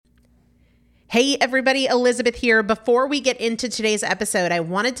Hey everybody, Elizabeth here. Before we get into today's episode, I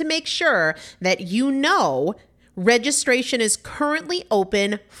wanted to make sure that you know registration is currently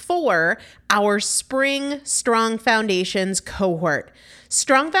open for our Spring Strong Foundations cohort.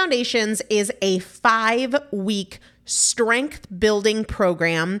 Strong Foundations is a 5-week strength building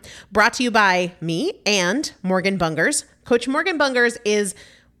program brought to you by me and Morgan Bungers. Coach Morgan Bungers is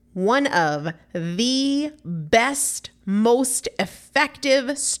one of the best, most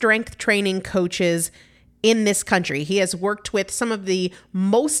effective strength training coaches in this country. He has worked with some of the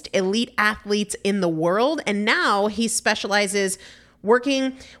most elite athletes in the world, and now he specializes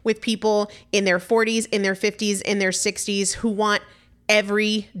working with people in their 40s, in their 50s, in their 60s who want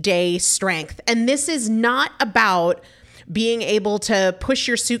everyday strength. And this is not about being able to push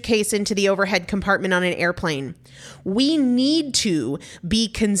your suitcase into the overhead compartment on an airplane. We need to be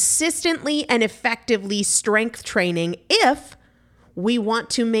consistently and effectively strength training if we want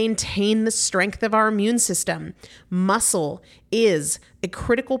to maintain the strength of our immune system. Muscle is a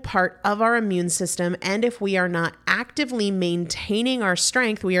critical part of our immune system, and if we are not actively maintaining our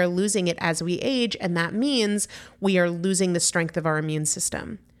strength, we are losing it as we age, and that means we are losing the strength of our immune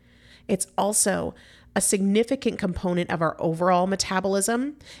system. It's also a significant component of our overall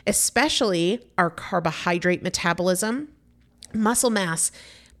metabolism, especially our carbohydrate metabolism. Muscle mass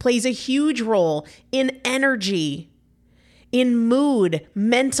plays a huge role in energy, in mood,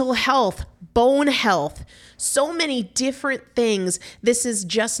 mental health, bone health, so many different things. This is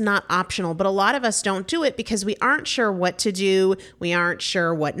just not optional, but a lot of us don't do it because we aren't sure what to do. We aren't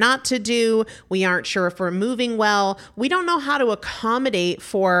sure what not to do. We aren't sure if we're moving well. We don't know how to accommodate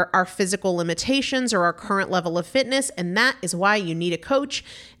for our physical limitations or our current level of fitness, and that is why you need a coach,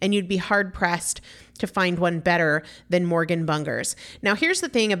 and you'd be hard-pressed to find one better than Morgan Bungers. Now, here's the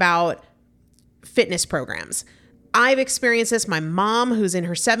thing about fitness programs. I've experienced this. My mom, who's in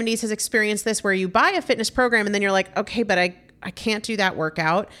her 70s, has experienced this, where you buy a fitness program and then you're like, okay, but I can't do that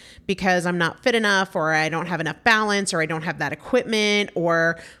workout because I'm not fit enough, or I don't have enough balance, or I don't have that equipment,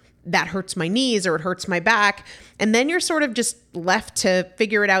 or that hurts my knees, or it hurts my back. And then you're sort of just left to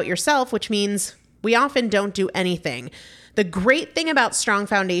figure it out yourself, which means we often don't do anything. The great thing about Strong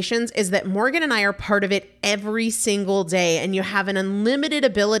Foundations is that Morgan and I are part of it every single day, and you have an unlimited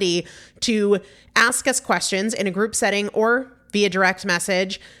ability to ask us questions in a group setting or via direct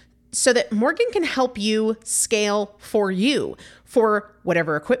message so that Morgan can help you scale for you, for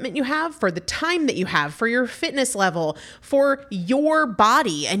whatever equipment you have, for the time that you have, for your fitness level, for your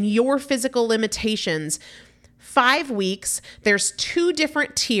body and your physical limitations. 5 weeks, there's 2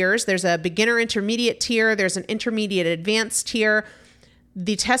 different tiers. There's a beginner intermediate tier. There's an intermediate advanced tier.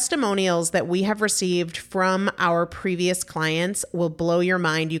 The testimonials that we have received from our previous clients will blow your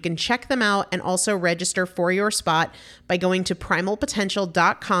mind. You can check them out and also register for your spot by going to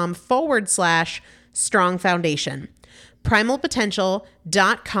primalpotential.com/strong foundation.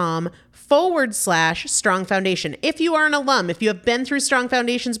 primalpotential.com/strong foundation. If you are an alum, if you have been through Strong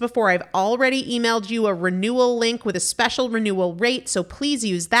Foundations before, I've already emailed you a renewal link with a special renewal rate, so please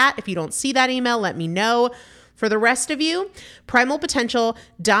use that. If you don't see that email, let me know. For the rest of you,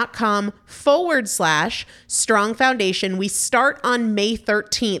 primalpotential.com/strong foundation. We start on May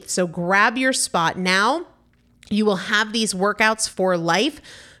 13th, so grab your spot now. You will have these workouts for life.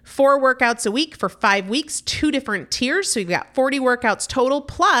 4 workouts a week for 5 weeks, 2 different tiers. So you've got 40 workouts total.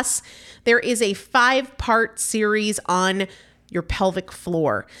 Plus, there is a 5-part series on your pelvic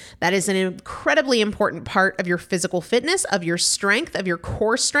floor. That is an incredibly important part of your physical fitness, of your strength, of your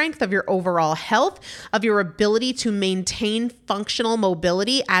core strength, of your overall health, of your ability to maintain functional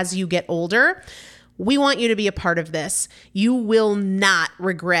mobility as you get older. We want you to be a part of this. You will not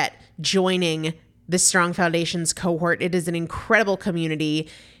regret joining the Strong Foundations cohort. It is an incredible community.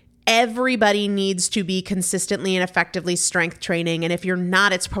 Everybody needs to be consistently and effectively strength training. And if you're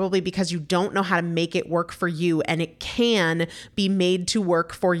not, it's probably because you don't know how to make it work for you. And it can be made to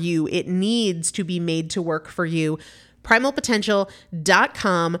work for you. It needs to be made to work for you.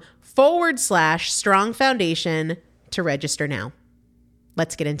 primalpotential.com/strong foundation to register now.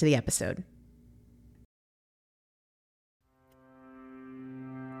 Let's get into the episode.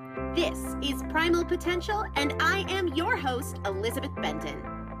 This is Primal Potential, and I am your host, Elizabeth Benton.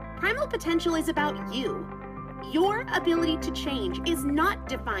 Primal Potential is about you. Your ability to change is not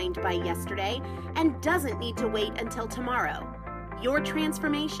defined by yesterday and doesn't need to wait until tomorrow. Your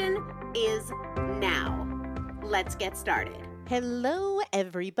transformation is now. Let's get started. Hello,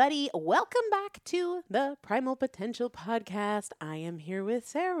 everybody. Welcome back to the Primal Potential podcast. I am here with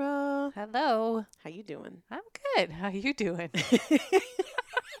Sarah. Hello. How you doing? I'm good. How you doing?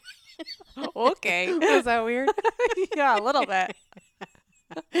 Okay. Was that weird? Yeah, a little bit.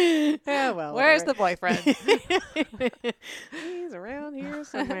 Yeah, Well, where's whatever. the boyfriend? He's around here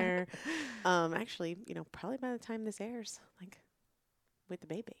somewhere. Actually, probably by the time this airs, like with the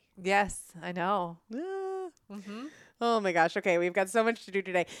baby. Yes, I know. Ah. Mm-hmm. Oh my gosh. Okay, we've got so much to do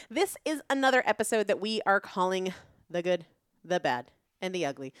today. This is another episode that we are calling The Good, The Bad, and The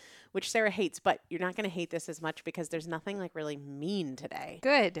Ugly, which Sarah hates, but you're not going to hate this as much because there's nothing like really mean today.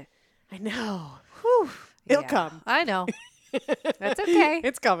 Good. I know. Whew. It'll Yeah, come. I know. That's okay.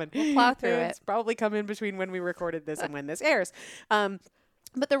 It's coming. We'll plow through It's probably come in between when we recorded this and when this airs.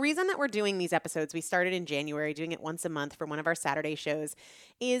 But the reason that we're doing these episodes, we started in January, doing it once a month for one of our Saturday shows,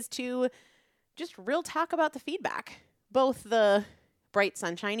 is to just real talk about the feedback, both the bright,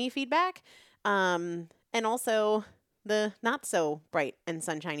 sunshiny feedback, and also the not so bright and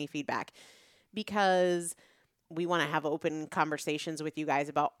sunshiny feedback, because we want to have open conversations with you guys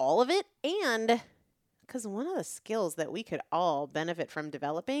about all of it. And because one of the skills that we could all benefit from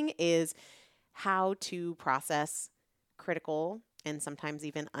developing is how to process critical and sometimes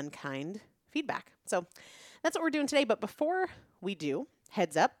even unkind feedback. So that's what we're doing today. But before we do,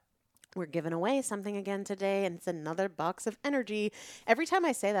 heads up, we're giving away something again today, and it's another box of energy. Every time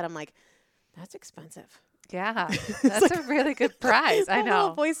I say that, I'm like, that's expensive. Yeah, that's a really good prize. I The little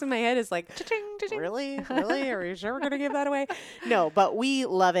know. voice in my head is like, Cha-ching, cha-ching. really? Really? Are you sure we're going to give that away? No, but we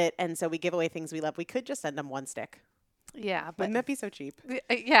love it. And so we give away things we love. We could just send them one stick. Yeah, but Wouldn't that be so cheap?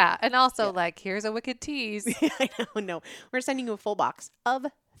 yeah, and also like here's a wicked tease. I know. No, we're sending you a full box of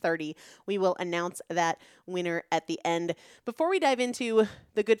 30. We will announce that winner at the end. Before we dive into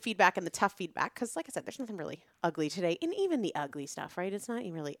the good feedback and the tough feedback, because like I said, there's nothing really ugly today. And even the ugly stuff, right? It's not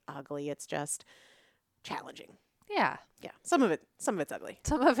even really ugly. It's just challenging. Yeah, Yeah. Some of it's ugly.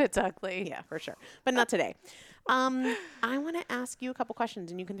 some of it's ugly. Yeah, for sure. But not today. I want to ask you a couple questions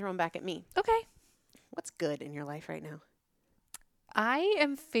and you can throw them back at me. Okay. What's good in your life right now? I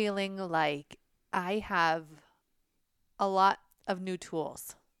am feeling like I have a lot of new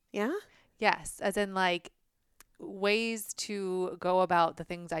tools. Yeah? Yes, as in like ways to go about the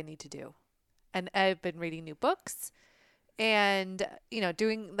things I need to do. And I've been reading new books and,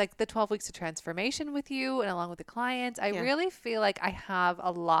 doing like the 12 weeks of transformation with you and along with the clients. I Yeah. really feel like I have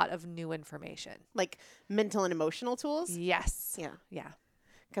a lot of new information. Like mental and emotional tools? Yes. Yeah. Yeah.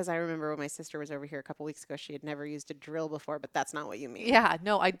 Because I remember when my sister was over here a couple weeks ago, she had never used a drill before, but that's not what you mean. Yeah,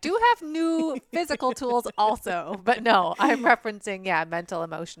 no, I do have new physical tools also, but no, I'm referencing, mental,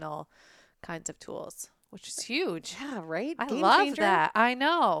 emotional kinds of tools, which is huge. Yeah, right? I Game love changer. that. I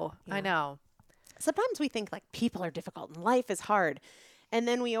know. Yeah. I know. Sometimes we think like people are difficult and life is hard. And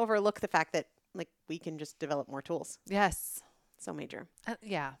then we overlook the fact that like we can just develop more tools. Yes. So major.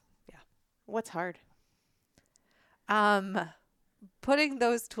 Yeah. What's hard? Putting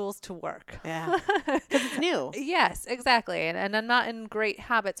those tools to work. Yeah. Because it's new. Yes, exactly. And I'm not in great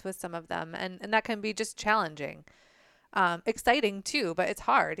habits with some of them. And that can be just challenging. Exciting too, but it's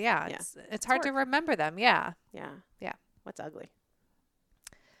hard. Yeah. Yeah. It's hard to remember them. Yeah. Yeah. Yeah. What's ugly?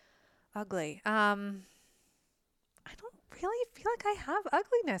 Ugly. I don't really feel like I have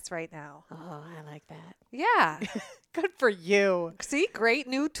ugliness right now. Oh, I like that. Yeah. Good for you. See, great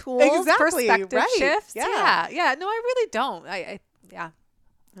new tools, Exactly, perspective right. shifts. Yeah. Yeah. No, I really don't. Yeah.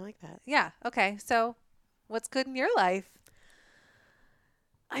 I like that. Yeah. Okay. So what's good in your life?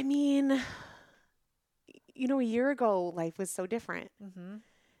 I mean, a year ago, life was so different. Mm-hmm.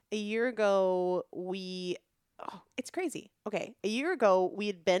 A year ago, it's crazy. Okay. A year ago, we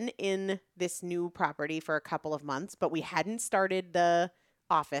had been in this new property for a couple of months, but we hadn't started the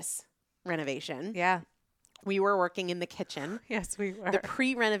office renovation. Yeah. We were working in the kitchen, Yes, we were. the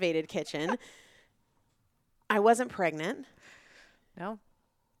pre-renovated kitchen. I wasn't pregnant. No.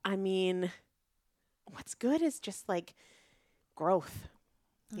 I mean, what's good is just like growth,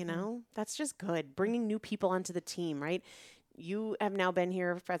 you know? That's just good. Bringing new people onto the team, right? You have now been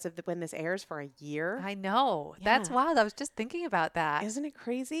here as of when this airs for a year. I know. That's Yeah. wild. I was just thinking about that. Isn't it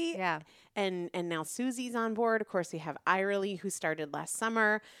crazy? Yeah. And now Susie's on board. Of course, we have Irely who started last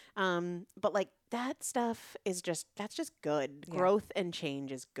summer. But like that stuff is that's just good. Yeah. Growth and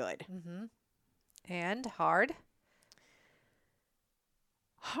change is good. Mm-hmm. And hard.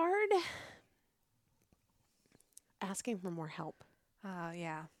 Hard asking for more help.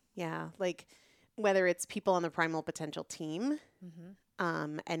 Yeah. Yeah. Like whether it's people on the Primal Potential team,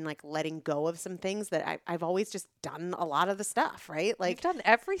 and like letting go of some things that I've always just done a lot of the stuff, right? Like You've done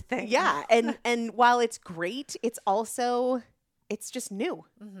everything. yeah. And while it's great, it's just new.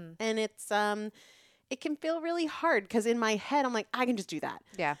 Mm-hmm. And it can feel really hard because in my head, I'm like, I can just do that.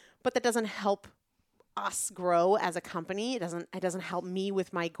 Yeah. But that doesn't help us grow as a company. It doesn't help me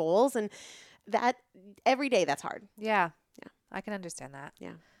with my goals. And that every day that's hard. Yeah. Yeah. I can understand that.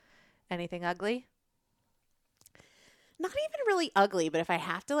 Yeah. Anything ugly? Not even really ugly, but if I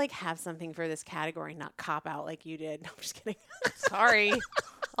have to like have something for this category, not cop out like you did. No, I'm just kidding. Sorry.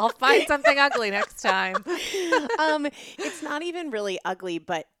 I'll find something ugly next time. It's not even really ugly,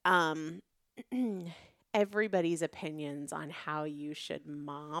 but everybody's opinions on how you should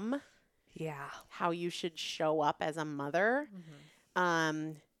mom, Yeah. how you should show up as a mother.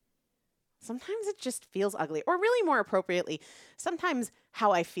 Sometimes it just feels ugly, or really more appropriately, sometimes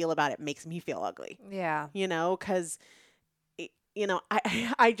how I feel about it makes me feel ugly, Yeah. because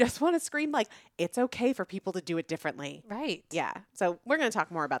I just want to scream like, it's okay for people to do it differently. Right. Yeah. So we're going to talk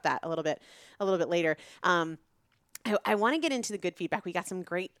more about that a little bit later. I want to get into the good feedback. We got some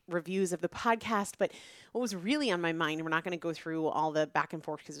great reviews of the podcast, but what was really on my mind, and we're not going to go through all the back and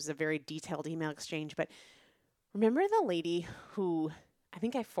forth because it was a very detailed email exchange, but remember the lady who, I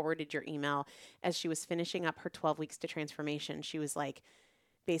think I forwarded your email, as she was finishing up her 12 weeks to transformation. She was like,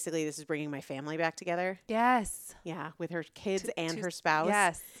 basically, this is bringing my family back together. Yes. Yeah, with her kids and her spouse.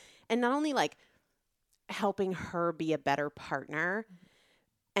 Yes. And not only like helping her be a better partner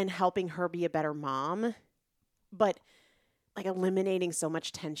and helping her be a better mom, but like eliminating so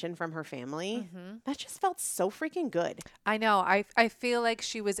much tension from her family. That just felt so freaking good. I know. I feel like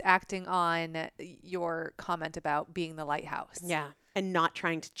she was acting on your comment about being the lighthouse. Yeah. And not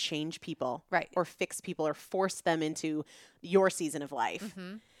trying to change people. Right. Or fix people or force them into your season of life.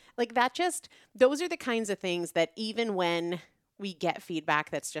 Like that just, those are the kinds of things that even when we get feedback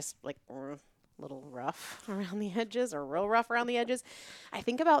that's just like a little rough around the edges or real rough around the edges, I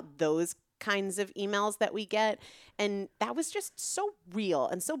think about those kinds of emails that we get. And that was just so real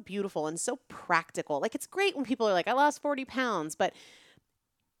and so beautiful and so practical. Like it's great when people are like, I lost 40 pounds, but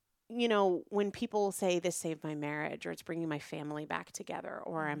when people say this saved my marriage or it's bringing my family back together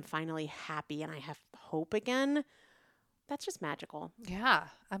or I'm finally happy and I have hope again, that's just magical. Yeah.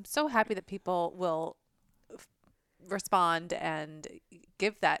 I'm so happy that people will respond and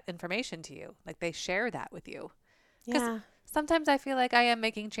give that information to you. Like they share that with you. Yeah. Sometimes I feel like I am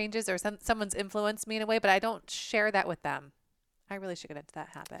making changes or someone's influenced me in a way, but I don't share that with them. I really should get into that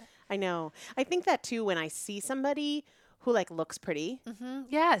habit. I know. I think that too when I see somebody who like looks pretty.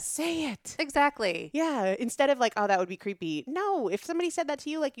 Yes. Say it. Exactly. Yeah. Instead of like, oh, that would be creepy. No. If somebody said that to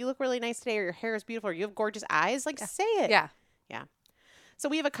you, like you look really nice today or your hair is beautiful or you have gorgeous eyes, like say it. Yeah. Yeah. So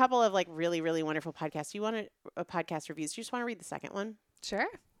we have a couple of like really, really wonderful podcasts. You want a podcast reviews? Do you just want to read the second one? Sure.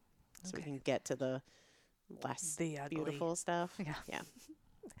 So we can get to the less beautiful stuff. Yeah.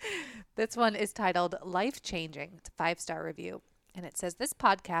 This one is titled Life Changing. It's a 5-star review. And it says, this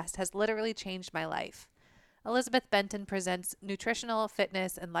podcast has literally changed my life. Elizabeth Benton presents nutritional,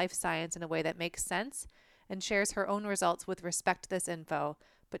 fitness, and life science in a way that makes sense and shares her own results with respect to this info,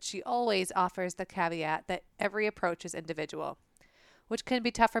 but she always offers the caveat that every approach is individual, which can be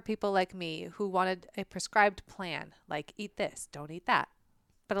tough for people like me who wanted a prescribed plan, like eat this, don't eat that.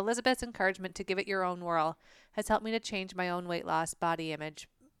 But Elizabeth's encouragement to give it your own whirl has helped me to change my own weight loss body image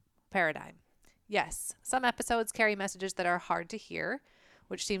paradigm. Yes, some episodes carry messages that are hard to hear,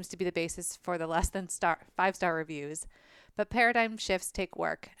 which seems to be the basis for the less than 5-star reviews. But paradigm shifts take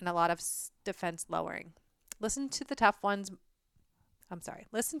work and a lot of defense lowering. Listen to the tough ones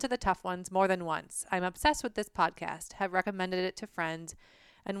more than once. I'm obsessed with this podcast, have recommended it to friends,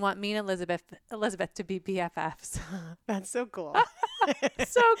 and want me and Elizabeth to be BFFs. That's so cool.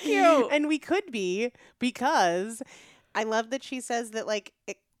 So cute. And we could be, because I love that she says that like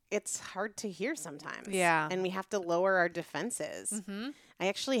it's hard to hear sometimes. Yeah. And we have to lower our defenses. I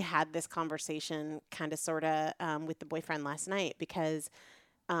actually had this conversation kind of sort of with the boyfriend last night because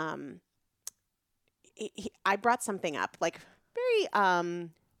I brought something up like very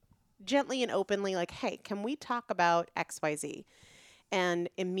gently and openly like, hey, can we talk about XYZ? And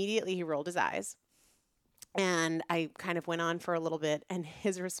immediately he rolled his eyes. And I kind of went on for a little bit. And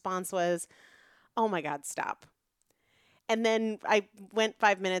his response was, oh my God, stop. And then I went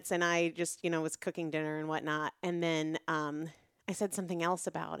 5 minutes and I just, was cooking dinner and whatnot. And then I said something else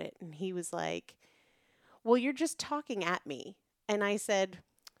about it. And he was like, well, you're just talking at me. And I said,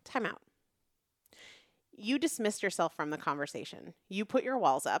 time out. You dismissed yourself from the conversation. You put your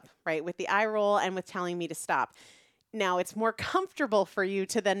walls up, right, with the eye roll and with telling me to stop. Now, it's more comfortable for you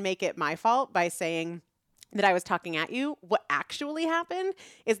to then make it my fault by saying that I was talking at you. What actually happened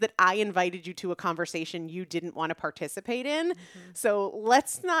is that I invited you to a conversation you didn't want to participate in. So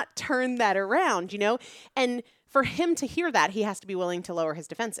let's not turn that around, And for him to hear that, he has to be willing to lower his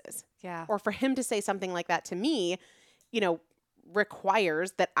defenses. Yeah. Or for him to say something like that to me,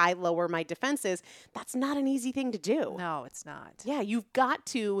 requires that I lower my defenses. That's not an easy thing to do. No, it's not. Yeah, you've got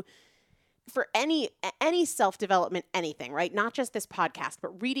to for any self-development, anything, right? Not just this podcast,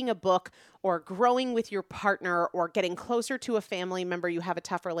 but reading a book or growing with your partner or getting closer to a family member you have a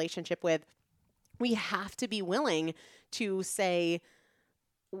tough relationship with, we have to be willing to say,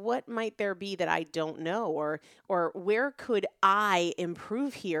 what might there be that I don't know? Or where could I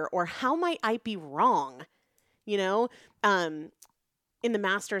improve here? Or how might I be wrong? You know, in the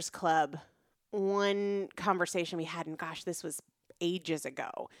Masters Club, one conversation we had, and gosh, this was ages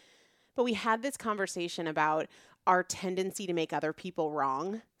ago, but we had this conversation about our tendency to make other people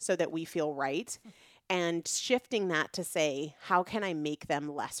wrong so that we feel right, and shifting that to say, how can I make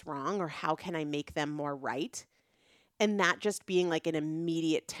them less wrong, or how can I make them more right? And that just being like an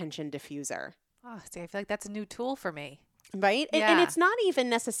immediate tension diffuser. Oh, see, I feel like that's a new tool for me. Right? Yeah. And it's not even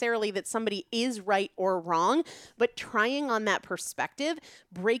necessarily that somebody is right or wrong, but trying on that perspective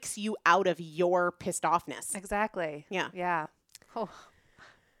breaks you out of your pissed offness. Exactly. Yeah. Yeah. Oh,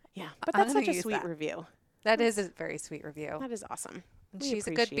 Yeah. But I'm that's gonna such a use sweet that. review. that is a very sweet review. That is awesome. And We she's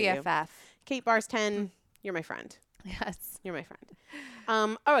a good appreciate you. BFF. Kate Bars 10, you're my friend. Yes. You're my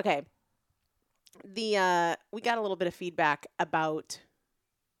friend. Oh, okay. We got a little bit of feedback about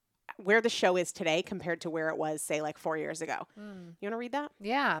where the show is today compared to where it was, say, like 4 years ago. You want to read that?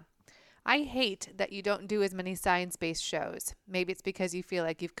 Yeah. I hate that you don't do as many science-based shows. Maybe it's because you feel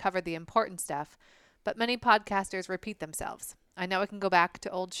like you've covered the important stuff, but many podcasters repeat themselves. I know I can go back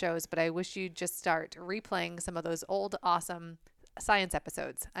to old shows, but I wish you'd just start replaying some of those old, awesome science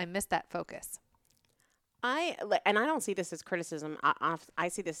episodes. I miss that focus. I don't see this as criticism. I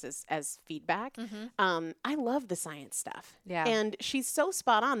see this as feedback. I love the science stuff. Yeah. And she's so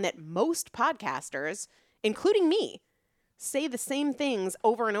spot on that most podcasters, including me, say the same things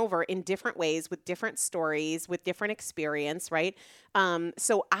over and over in different ways with different stories, with different experience, right?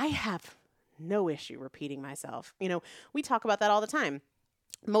 So I have no issue repeating myself. You know, we talk about that all the time.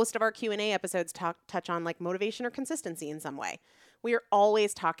 Most of our Q&A episodes touch on like motivation or consistency in some way. We are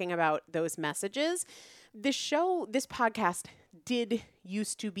always talking about those messages. This podcast did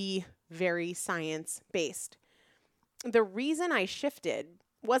used to be very science-based. The reason I shifted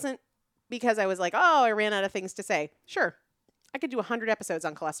wasn't because I was like, oh, I ran out of things to say. Sure, I could do 100 episodes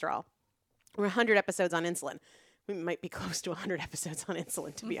on cholesterol or 100 episodes on insulin. We might be close to 100 episodes on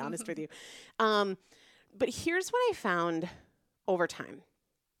insulin, to be honest with you. But here's what I found over time.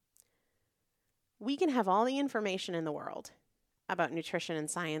 We can have all the information in the world about nutrition and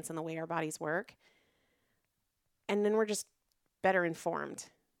science and the way our bodies work, and then we're just better informed.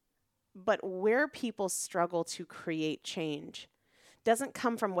 But where people struggle to create change doesn't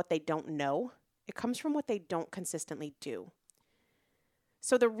come from what they don't know. It comes from what they don't consistently do.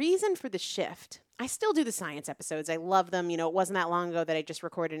 So the reason for the shift, I still do the science episodes. I love them. You know, it wasn't that long ago that I just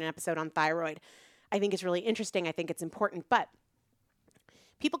recorded an episode on thyroid. I think it's really interesting. I think it's important, but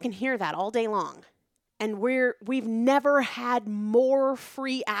people can hear that all day long. And we've never had more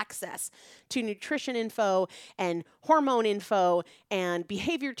free access to nutrition info and hormone info and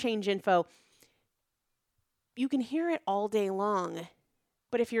behavior change info. You can hear it all day long.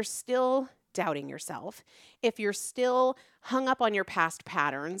 But if you're still doubting yourself, if you're still hung up on your past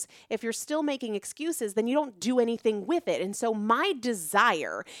patterns, if you're still making excuses, then you don't do anything with it. And so my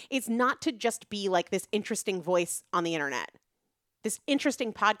desire is not to just be like this interesting voice on the internet, this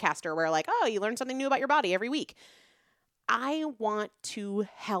interesting podcaster where like, oh, you learn something new about your body every week. I want to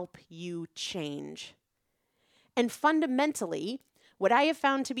help you change. And fundamentally, what I have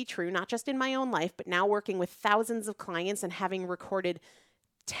found to be true, not just in my own life, but now working with thousands of clients and having recorded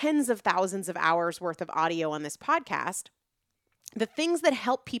tens of thousands of hours worth of audio on this podcast, the things that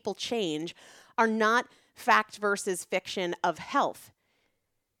help people change are not fact versus fiction of health.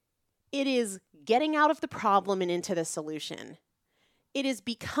 It is getting out of the problem and into the solution. It is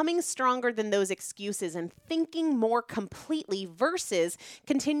becoming stronger than those excuses and thinking more completely versus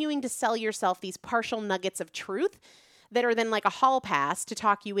continuing to sell yourself these partial nuggets of truth that are then like a hall pass to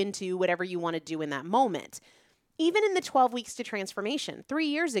talk you into whatever you want to do in that moment. Even in the 12 weeks to transformation, 3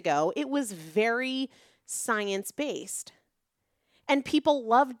 years ago, it was very science-based. And people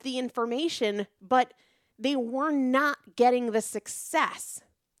loved the information, but they were not getting the success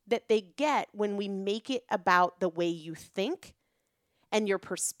that they get when we make it about the way you think and your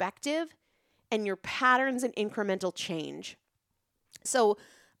perspective and your patterns and incremental change. So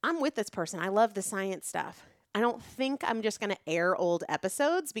I'm with this person. I love the science stuff. I don't think I'm just going to air old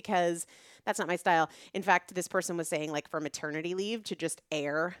episodes because that's not my style. In fact, this person was saying like for maternity leave to just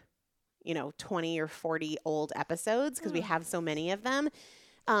air, 20 or 40 old episodes because we have so many of them.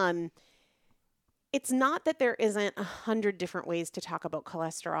 It's not that there isn't 100 different ways to talk about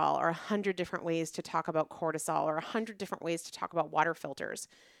cholesterol or 100 different ways to talk about cortisol or 100 different ways to talk about water filters.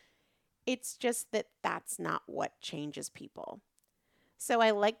 It's just that that's not what changes people. So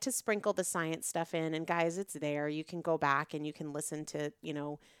I like to sprinkle the science stuff in, and guys, it's there. You can go back and you can listen to,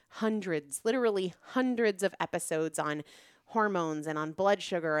 hundreds, literally hundreds of episodes on hormones and on blood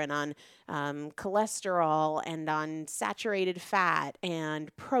sugar and on cholesterol and on saturated fat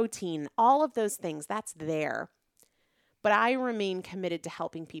and protein, all of those things, that's there. But I remain committed to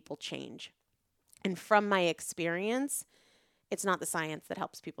helping people change. And from my experience, it's not the science that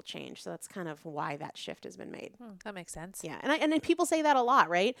helps people change. So that's kind of why that shift has been made. That makes sense. Yeah. And then people say that a lot,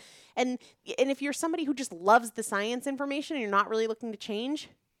 right? And if you're somebody who just loves the science information and you're not really looking to change,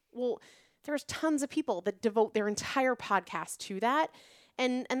 well, there's tons of people that devote their entire podcast to that.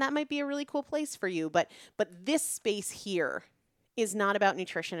 And that might be a really cool place for you. But this space here is not about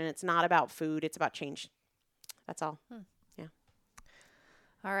nutrition and it's not about food. It's about change. That's all. Yeah.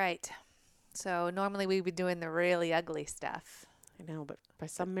 All right. So normally we'd be doing the really ugly stuff. I know, but by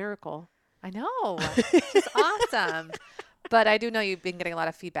some miracle. I know. It's awesome. But I do know you've been getting a lot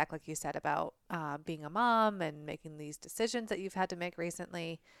of feedback, like you said, about being a mom and making these decisions that you've had to make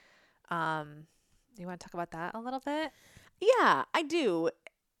recently. Do you want to talk about that a little bit? Yeah, I do.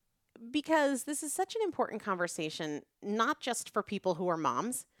 Because this is such an important conversation, not just for people who are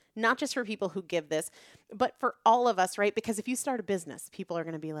moms, not just for people who give this, but for all of us, right? Because if you start a business, people are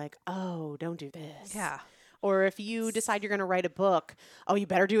going to be like, oh, don't do this. Yeah. Or if you decide you're going to write a book, oh, you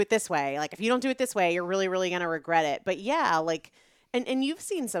better do it this way. Like, if you don't do it this way, you're really, really going to regret it. But yeah, like, and you've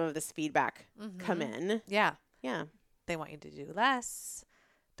seen some of this feedback come in. Yeah. Yeah. They want you to do less.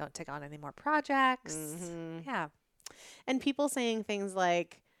 Don't take on any more projects. Yeah. And people saying things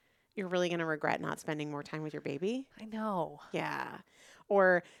like, you're really going to regret not spending more time with your baby. I know. Yeah.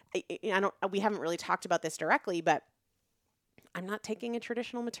 Or we haven't really talked about this directly, but I'm not taking a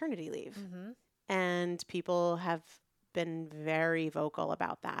traditional maternity leave. And people have been very vocal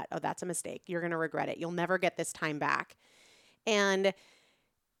about that. Oh, that's a mistake. You're going to regret it. You'll never get this time back. And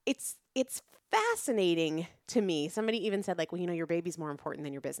it's fascinating to me. Somebody even said, like, well, your baby's more important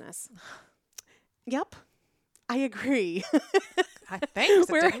than your business. Yep. I agree. Thanks.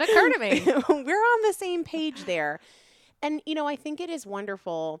 It didn't occur to me. We're on the same page there. And, I think it is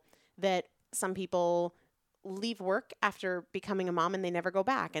wonderful that some people leave work after becoming a mom and they never go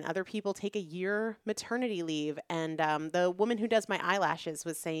back. And other people take a year maternity leave. And the woman who does my eyelashes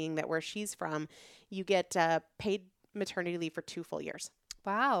was saying that where she's from, you get paid maternity leave for 2 full years.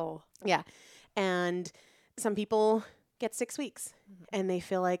 Wow. Yeah. And some people get 6 weeks and they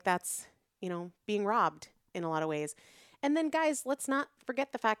feel like that's, being robbed in a lot of ways. And then, guys, let's not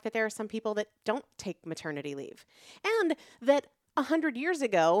forget the fact that there are some people that don't take maternity leave. And that 100 years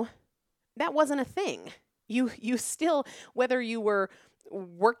ago, that wasn't a thing. You still, whether you were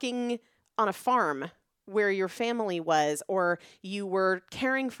working on a farm where your family was, or you were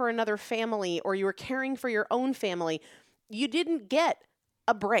caring for another family, or you were caring for your own family, you didn't get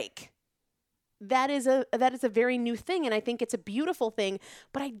a break. That is a very new thing, and I think it's a beautiful thing,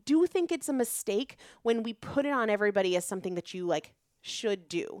 but I do think it's a mistake when we put it on everybody as something that you should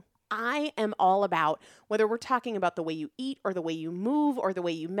do. I am all about, whether we're talking about the way you eat or the way you move or the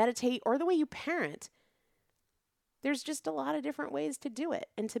way you meditate or the way you parent, there's just a lot of different ways to do it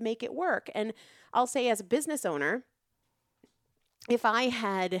and to make it work. And I'll say, as a business owner, if I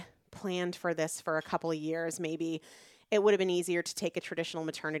had planned for this for a couple of years, maybe it would have been easier to take a traditional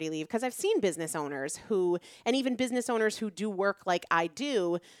maternity leave, because I've seen business owners and even business owners who do work like I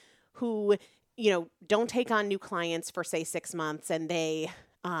do, who, don't take on new clients for, say, 6 months, and they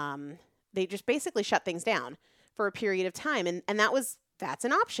just basically shut things down for a period of time. And that's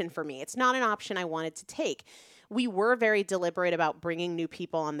an option for me. It's not an option I wanted to take. We were very deliberate about bringing new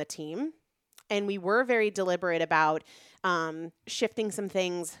people on the team, and we were very deliberate about shifting some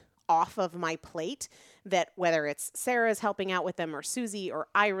things off of my plate, that whether it's Sarah's helping out with them, or Susie, or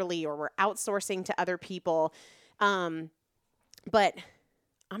Irely, or we're outsourcing to other people. But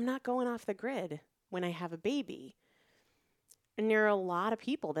I'm not going off the grid when I have a baby. And there are a lot of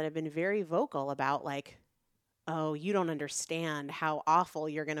people that have been very vocal about, like, oh, you don't understand how awful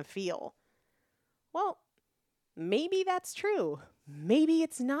you're going to feel. Well, maybe that's true. Maybe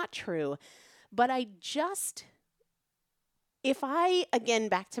it's not true. But if I, again,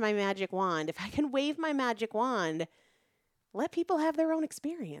 back to my magic wand, if I can wave my magic wand, let people have their own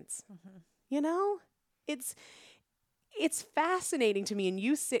experience. It's fascinating to me. And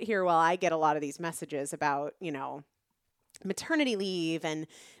you sit here while I get a lot of these messages about, maternity leave and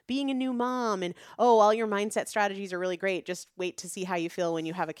being a new mom, and, oh, all your mindset strategies are really great. Just wait to see how you feel when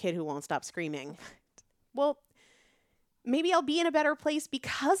you have a kid who won't stop screaming. Well, maybe I'll be in a better place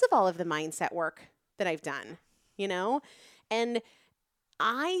because of all of the mindset work that I've done, And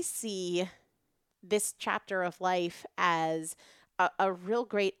I see this chapter of life as a real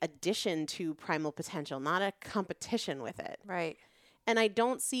great addition to Primal Potential, not a competition with it. Right. And I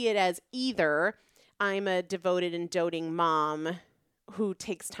don't see it as either I'm a devoted and doting mom who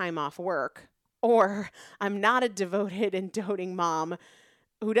takes time off work, or I'm not a devoted and doting mom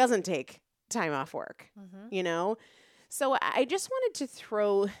who doesn't take time off work, you know? So I just wanted to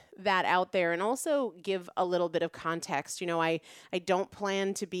throw that out there and also give a little bit of context. You know, I don't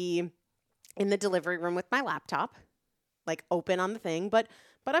plan to be in the delivery room with my laptop, like open on the thing, but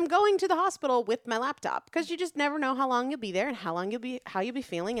I'm going to the hospital with my laptop because you just never know how long you'll be there and how you'll be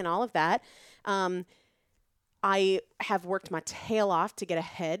feeling and all of that. I have worked my tail off to get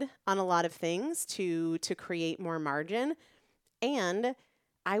ahead on a lot of things to create more margin, and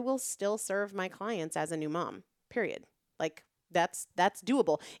I will still serve my clients as a new mom, period. Like that's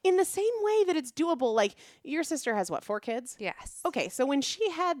doable in the same way that it's doable. Like your sister has what, 4 kids? Yes. Okay. So when she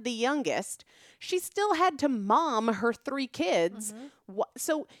had the youngest, she still had to mom her 3 kids.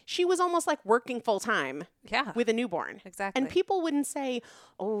 So she was almost like working full time Yeah. with a newborn. Exactly. And people wouldn't say,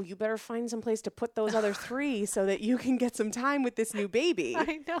 oh, you better find some place to put those other 3 so that you can get some time with this new baby.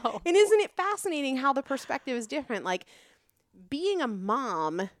 I know. And isn't it fascinating how the perspective is different? Like being a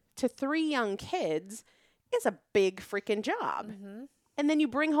mom to 3 young kids is a big freaking job. And then you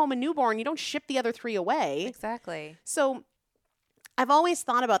bring home a newborn, you don't ship the other 3 away. Exactly. So I've always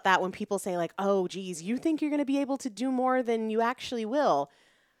thought about that when people say like, oh, geez, you think you're going to be able to do more than you actually will.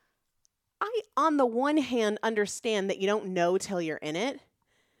 I, on the one hand, understand that you don't know till you're in it.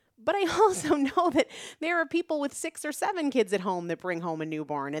 But I also know that there are people with 6 or 7 kids at home that bring home a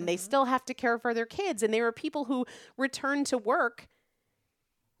newborn and they still have to care for their kids. And there are people who return to work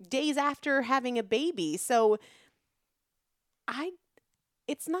days after having a baby. So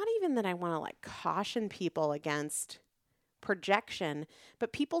it's not even that I want to like caution people against projection,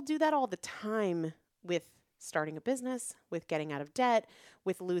 but people do that all the time with starting a business, with getting out of debt,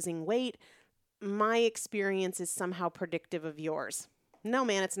 with losing weight. My experience is somehow predictive of yours. No,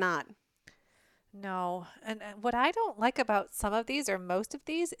 man, it's not. No. And what I don't like about some of these or most of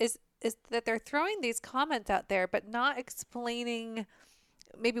these is that they're throwing these comments out there, but not explaining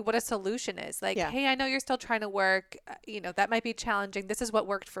maybe what a solution is. Like, hey, I know you're still trying to work, that might be challenging. This is what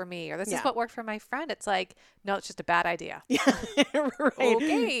worked for me, or this is what worked for my friend. It's like, no, it's just a bad idea. Yeah. Right.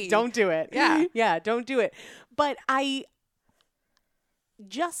 Okay. Don't do it. Yeah. Yeah. Don't do it. But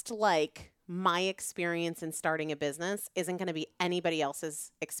just like my experience in starting a business isn't going to be anybody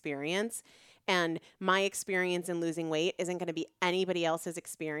else's experience, and my experience in losing weight isn't going to be anybody else's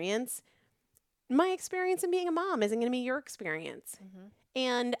experience, my experience in being a mom isn't going to be your experience.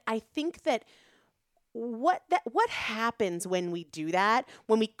 And I think that what happens when we do that,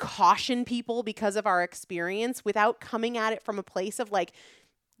 when we caution people because of our experience without coming at it from a place of like,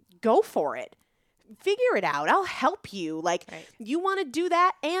 go for it. Figure it out. I'll help you. Like, you want to do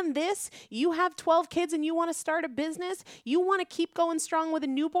that and this, you have 12 kids and you want to start a business, you want to keep going strong with a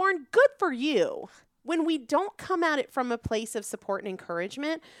newborn, good for you. When we don't come at it from a place of support and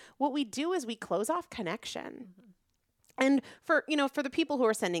encouragement, what we do is we close off connection. And for the people who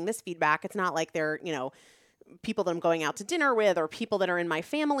are sending this feedback, it's not like they're, people that I'm going out to dinner with or people that are in my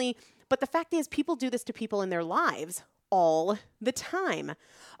family. But the fact is, people do this to people in their lives all the time.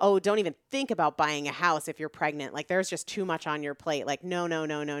 Oh, don't even think about buying a house if you're pregnant. Like, there's just too much on your plate. Like,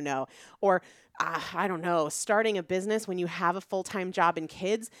 no. Or, I don't know, starting a business when you have a full-time job and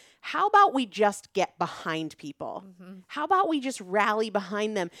kids. How about we just get behind people? How about we just rally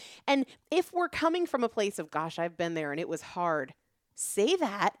behind them? And if we're coming from a place of, gosh, I've been there and it was hard, say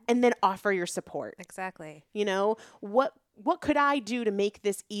that and then offer your support. Exactly. What could I do to make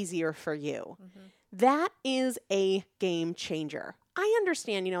this easier for you? That is a game changer. I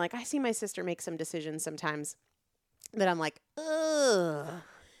understand, like I see my sister make some decisions sometimes that I'm like, ugh,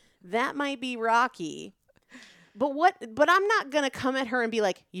 that might be rocky. But I'm not going to come at her and be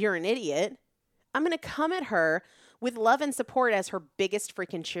like, you're an idiot. I'm going to come at her with love and support as her biggest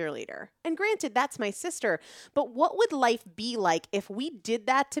freaking cheerleader. And granted, that's my sister. But what would life be like if we did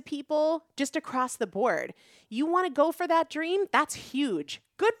that to people just across the board? You want to go for that dream? That's huge.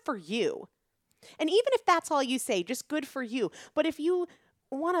 Good for you. And even if that's all you say, just good for you. But if you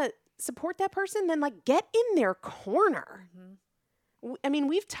want to support that person, then like get in their corner. I mean,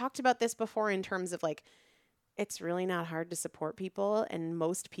 we've talked about this before in terms of like, it's really not hard to support people. And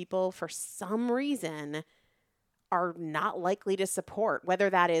most people, for some reason, are not likely to support, whether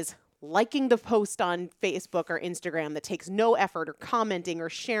that is liking the post on Facebook or Instagram that takes no effort, or commenting or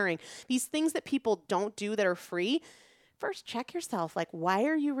sharing. These things that people don't do that are free. first check yourself. Like, why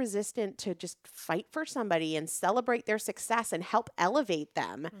are you resistant to just fight for somebody and celebrate their success and help elevate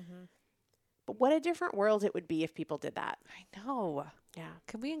them? But what a different world it would be if people did that. I know. Yeah.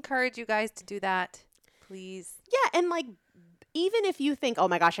 Can we encourage you guys to do that, please? Yeah. And like, even if you think, oh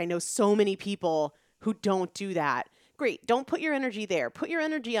my gosh, I know so many people who don't do that. Great. Don't put your energy there. Put your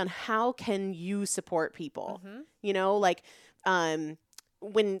energy on how can you support people? You know, like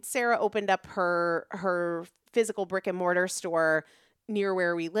when Sarah opened up her physical brick and mortar store near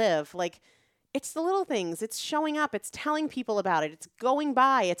where we live, like it's the little things. It's showing up. It's telling people about it. It's going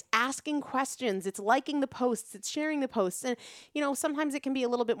by. It's asking questions. It's liking the posts. It's sharing the posts. And, you know, sometimes it can be a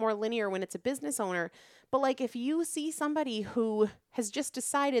little bit more linear when it's a business owner. But like if you see somebody who has just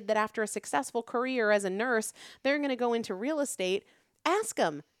decided that after a successful career as a nurse, they're going to go into real estate, ask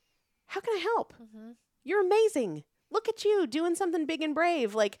them, how can I help? You're amazing. Look at you doing something big and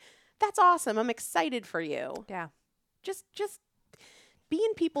brave. Like, that's awesome. I'm excited for you. Yeah. Just be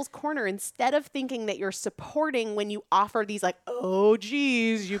in people's corner instead of thinking that you're supporting when you offer these like, oh,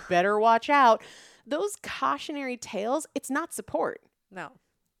 geez, you better watch out. Those cautionary tales, it's not support. No.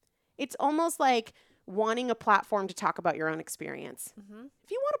 It's almost like wanting a platform to talk about your own experience.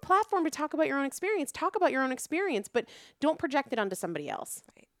 If you want a platform to talk about your own experience, talk about your own experience, but don't project it onto somebody else.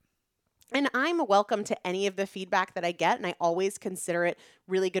 Right. And I'm welcome to any of the feedback that I get, and I always consider it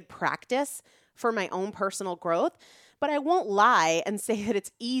really good practice for my own personal growth. But I won't lie and say that it's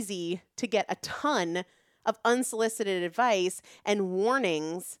easy to get a ton of unsolicited advice and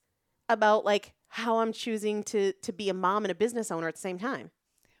warnings about like how I'm choosing to be a mom and a business owner at the same time.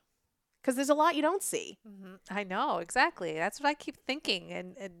 Because there's a lot you don't see. I know, exactly. That's what I keep thinking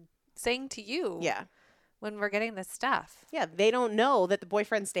and saying to you Yeah. when we're getting this stuff. Yeah. They don't know that the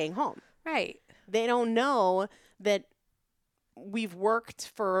boyfriend's staying home. Right. They don't know that we've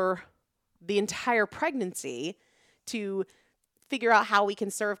worked for the entire pregnancy to figure out how we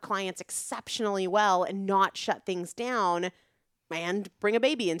can serve clients exceptionally well and not shut things down and bring a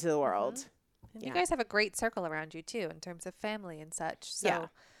baby into the world. And you guys have a great circle around you too in terms of family and such. So Yeah,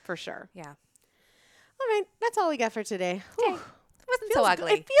 for sure. yeah. All right. That's all we got for today. Okay. Whew. It wasn't Feels so good-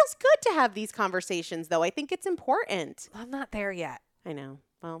 ugly. It feels good to have these conversations, though. I think it's important. I'm not there yet. I know.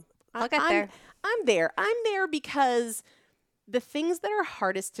 Well, I'll get there. I'm there. I'm there because the things that are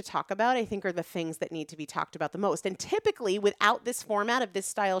hardest to talk about, I think, are the things that need to be talked about the most. And typically, without this format of this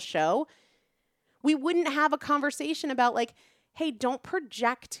style show, we wouldn't have a conversation about like, hey, don't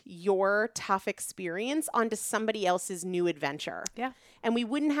project your tough experience onto somebody else's new adventure. Yeah. And we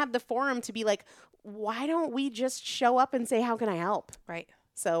wouldn't have the forum to be like, why don't we just show up and say, how can I help? Right.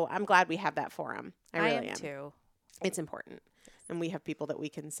 So I'm glad we have that forum. I really am. Too. It's important. And we have people that we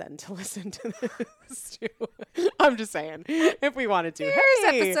can send to listen to this too. I'm just saying, if we wanted to. Here's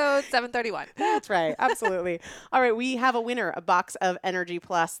episode 731. That's right. Absolutely. All right. We have a winner, a box of Energy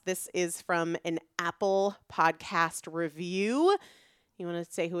Plus. This is from an Apple podcast review. You want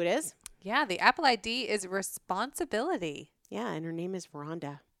to say who it is? Yeah. The Apple ID is responsibility. Yeah. And her name is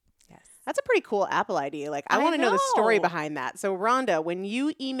Rhonda. Yes. That's a pretty cool Apple ID. Like, I want to know the story behind that. So, Rhonda, when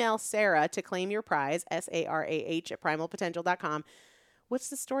you email Sarah to claim your prize, SARAH at primalpotential.com, what's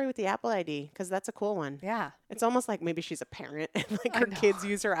the story with the Apple ID? Because that's a cool one. Yeah. It's almost like maybe she's a parent and like I her know. kids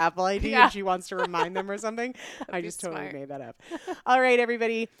use her Apple ID Yeah. and she wants to remind them or something. I be just totally smart. made that up. All right,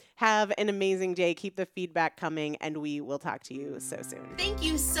 everybody. Have an amazing day. Keep the feedback coming and we will talk to you so soon. Thank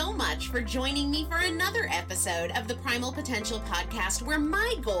you so much for joining me for another episode of the Primal Potential Podcast, where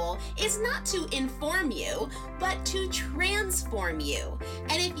my goal is not to inform you, but to transform you.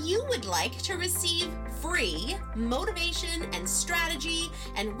 And if you would like to receive free motivation and strategy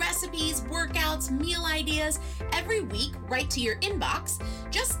and recipes, workouts, meal ideas every week right to your inbox,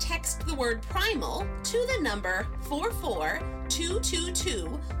 just text the word primal to the number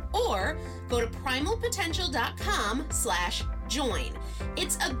 44222 or go to primalpotential.com/join.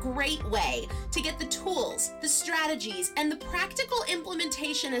 It's a great way to get the tools, the strategies, and the practical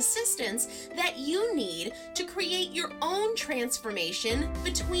implementation assistance that you need to create your own transformation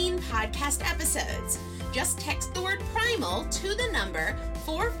between podcast episodes. Just text the word primal to the number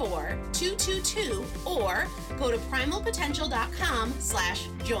 44222 or go to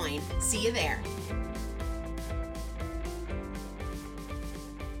primalpotential.com/join. See you there.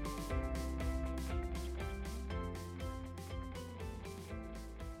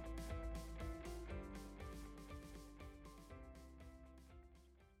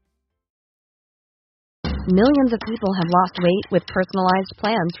 Millions of people have lost weight with personalized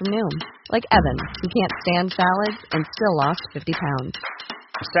plans from Noom. Like Evan, who can't stand salads and still lost 50 pounds.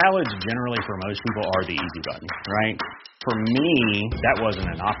 Salads generally for most people are the easy button, right? For me, that wasn't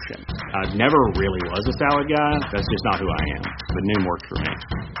an option. I never really was a salad guy. That's just not who I am. But Noom worked for me.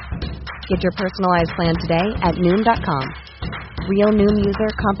 Get your personalized plan today at Noom.com. Real Noom user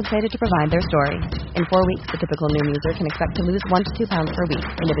compensated to provide their story. In 4 weeks, the typical Noom user can expect to lose 1 to 2 pounds per week.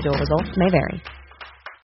 Individual results may vary.